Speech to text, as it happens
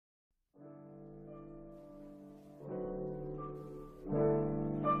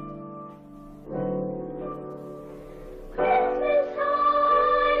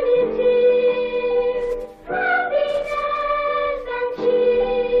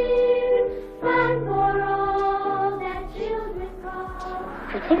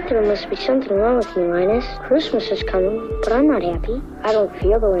think there must be something wrong with me, Linus. Christmas is coming, but I'm not happy. I don't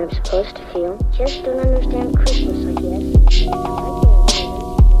feel the way I'm supposed to feel. Just don't understand Christmas, I guess.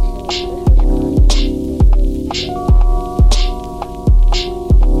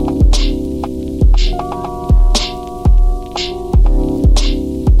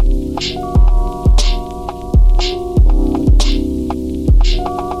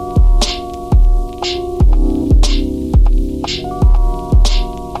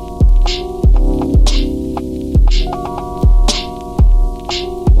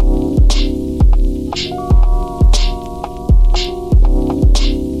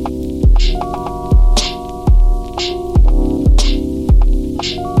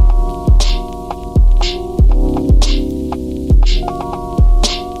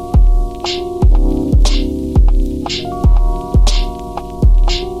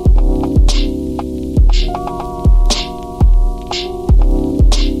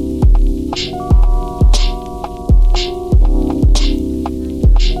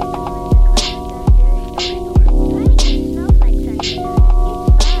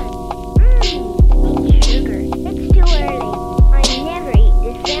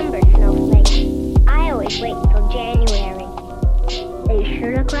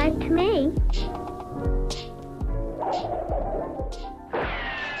 Right to me.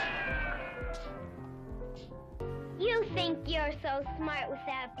 You think you're so smart with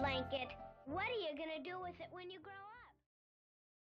that blanket. What are you gonna do with it when you grow up?